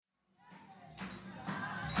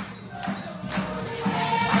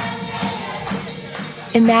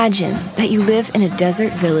Imagine that you live in a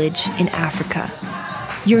desert village in Africa.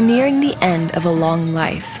 You're nearing the end of a long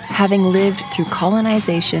life, having lived through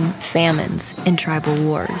colonization, famines, and tribal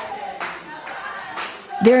wars.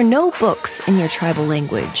 There are no books in your tribal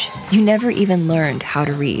language. You never even learned how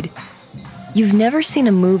to read. You've never seen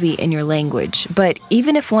a movie in your language, but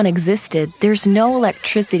even if one existed, there's no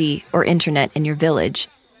electricity or internet in your village.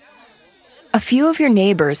 A few of your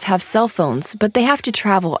neighbors have cell phones, but they have to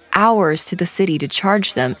travel hours to the city to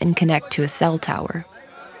charge them and connect to a cell tower.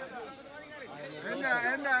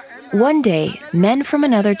 One day, men from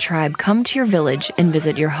another tribe come to your village and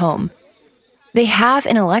visit your home. They have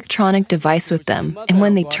an electronic device with them, and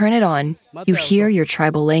when they turn it on, you hear your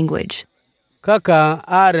tribal language.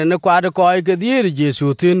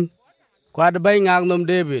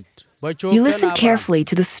 You listen carefully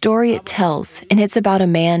to the story it tells, and it's about a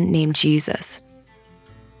man named Jesus.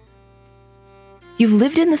 You've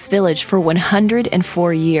lived in this village for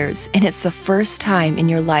 104 years, and it's the first time in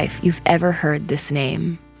your life you've ever heard this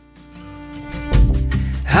name.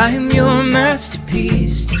 I am your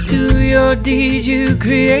masterpiece. To do your deeds, you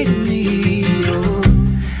created me. Oh,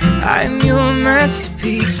 I am your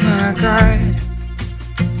masterpiece, my God.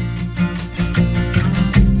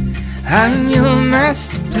 I'm your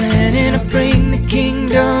master plan, and I bring the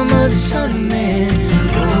kingdom of the Son of Man.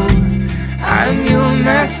 Oh, I'm your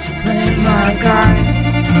master plan, my God.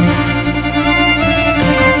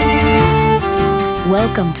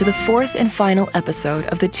 Welcome to the fourth and final episode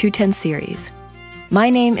of the 210 series. My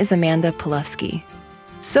name is Amanda Pulaski.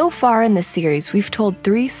 So far in this series, we've told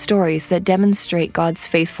 3 stories that demonstrate God's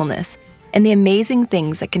faithfulness and the amazing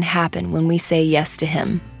things that can happen when we say yes to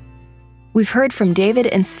Him. We've heard from David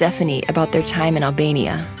and Stephanie about their time in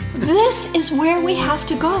Albania. This is where we have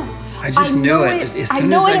to go. I just knew it. As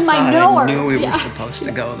soon as I saw it, I knew we were supposed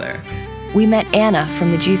to go there. We met Anna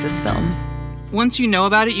from the Jesus film. Once you know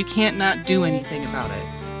about it, you can't not do anything about it.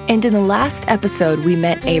 And in the last episode, we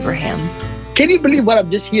met Abraham. Can you believe what I'm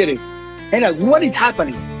just hearing? And what is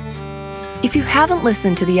happening? If you haven't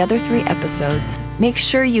listened to the other 3 episodes, make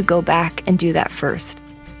sure you go back and do that first.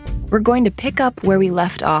 We're going to pick up where we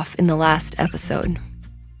left off in the last episode.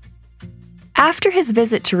 After his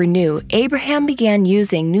visit to Renew, Abraham began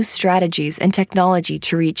using new strategies and technology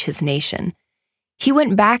to reach his nation. He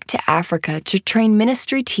went back to Africa to train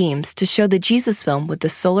ministry teams to show the Jesus film with the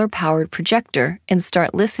solar-powered projector and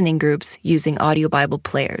start listening groups using audio Bible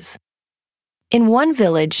players. In one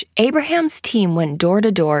village, Abraham's team went door to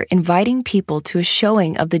door inviting people to a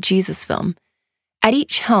showing of the Jesus film. At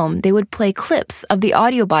each home, they would play clips of the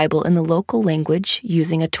audio Bible in the local language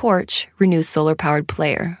using a torch, Renew's solar-powered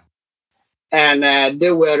player. And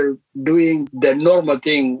they were doing the normal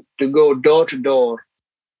thing to go door to door,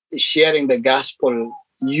 sharing the gospel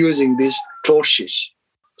using these torches.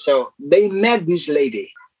 So they met this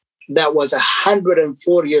lady that was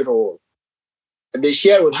 104-year-old. They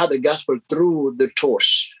shared with her the gospel through the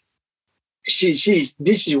torch. This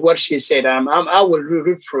is what she said. I will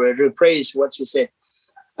rephrase what she said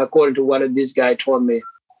according to what this guy told me.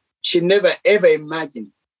 She never ever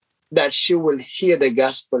imagined that she will hear the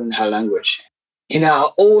gospel in her language, in her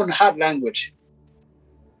own heart language.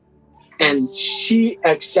 And she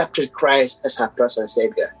accepted Christ as her personal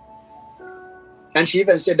Savior. And she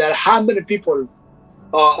even said that how many people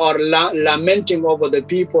are lamenting over the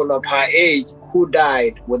people of her age who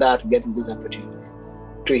died without getting this opportunity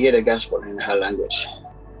to hear the gospel in her language.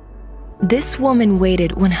 This woman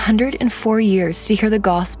waited 104 years to hear the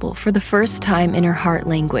gospel for the first time in her heart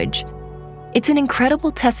language. It's an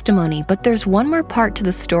incredible testimony, but there's one more part to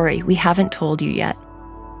the story we haven't told you yet.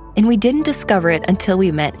 And we didn't discover it until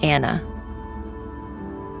we met Anna.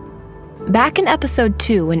 Back in episode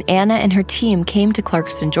 2, when Anna and her team came to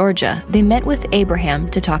Clarkston, Georgia, they met with Abraham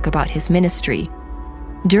to talk about his ministry.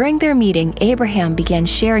 During their meeting, Abraham began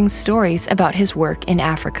sharing stories about his work in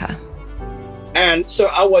Africa. And so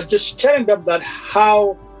I was just telling them that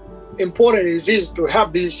how important it is to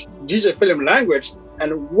have this Jesus film language.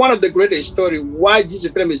 And one of the greatest stories why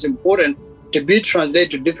Jesus film is important to be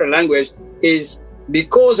translated to different language is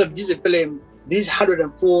because of Jesus film, this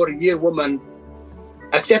 104-year woman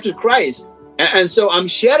accepted Christ. And so I'm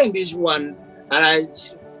sharing this one and I'm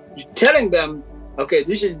telling them, okay,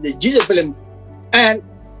 this is the Jesus film. And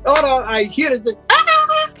all I hear is, And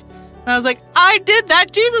I was like, I did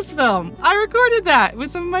that Jesus film. I recorded that with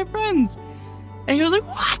some of my friends. And he was like,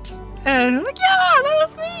 what? And I'm like, yeah, that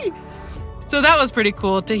was me. So that was pretty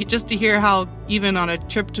cool to hear how even on a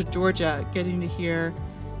trip to Georgia, getting to hear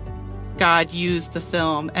God use the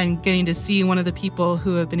film and getting to see one of the people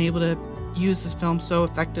who have been able to use this film so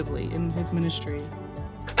effectively in his ministry.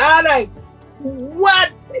 And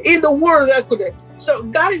what in the world that could. So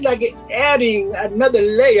God is like adding another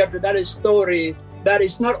layer to that story. That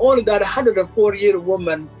is not only that 104-year-old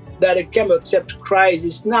woman that came to accept Christ.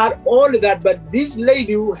 It's not only that, but this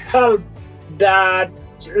lady who helped that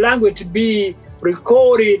language to be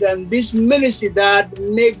recorded, and this ministry that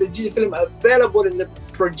make the Jesus film available in the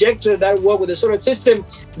projector that work with the solar system.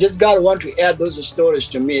 Just God want to add those stories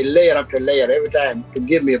to me layer after layer every time to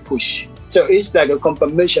give me a push. So it's like a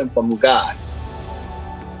confirmation from God.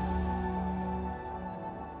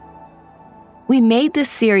 We made this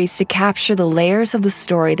series to capture the layers of the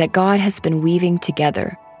story that God has been weaving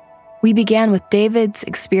together. We began with David's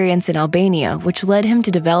experience in Albania, which led him to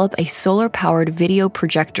develop a solar-powered video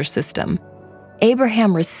projector system.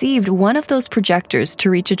 Abraham received one of those projectors to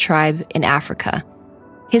reach a tribe in Africa.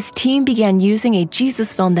 His team began using a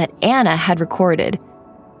Jesus film that Anna had recorded.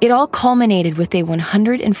 It all culminated with a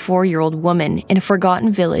 104-year-old woman in a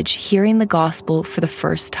forgotten village hearing the gospel for the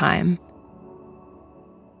first time.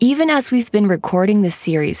 Even as we've been recording this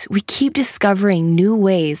series, we keep discovering new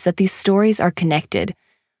ways that these stories are connected.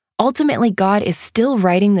 Ultimately, God is still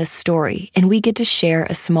writing this story, and we get to share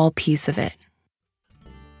a small piece of it.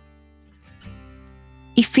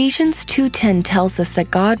 Ephesians 2:10 tells us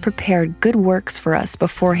that God prepared good works for us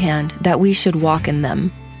beforehand, that we should walk in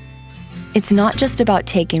them. It's not just about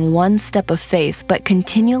taking one step of faith, but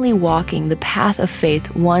continually walking the path of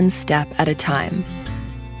faith one step at a time.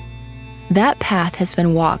 That path has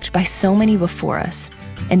been walked by so many before us,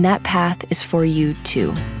 and that path is for you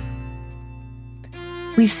too.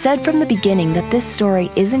 We've said from the beginning that this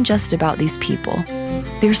story isn't just about these people.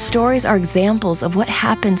 Their stories are examples of what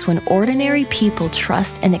happens when ordinary people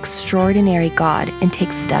trust an extraordinary God and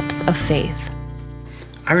take steps of faith.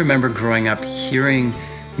 I remember growing up hearing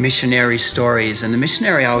missionary stories, and the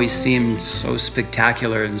missionary always seemed so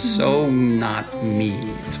spectacular and so not me,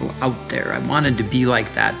 so out there. I wanted to be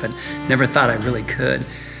like that, but never thought I really could.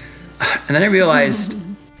 And then I realized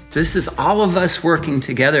this is all of us working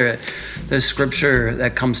together. The scripture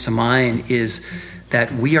that comes to mind is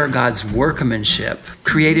that we are God's workmanship,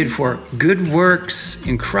 created for good works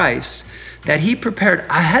in Christ, that He prepared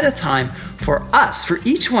ahead of time for us, for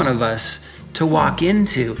each one of us to walk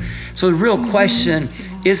into. So the real question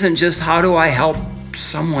isn't just how do I help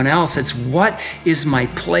someone else, it's what is my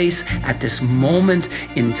place at this moment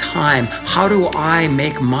in time? How do I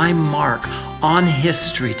make my mark on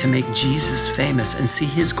history to make Jesus famous and see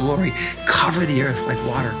His glory cover the earth like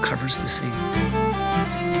water covers the sea?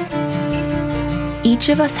 Each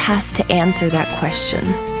of us has to answer that question.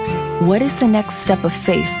 What is the next step of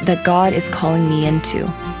faith that God is calling me into?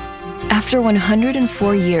 After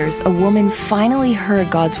 104 years, a woman finally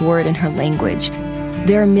heard God's word in her language.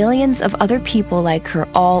 There are millions of other people like her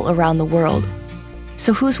all around the world.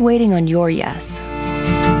 So who's waiting on your yes?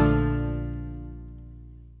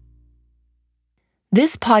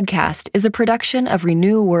 This podcast is a production of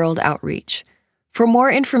Renew World Outreach. For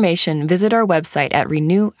more information, visit our website at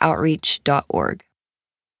renewoutreach.org.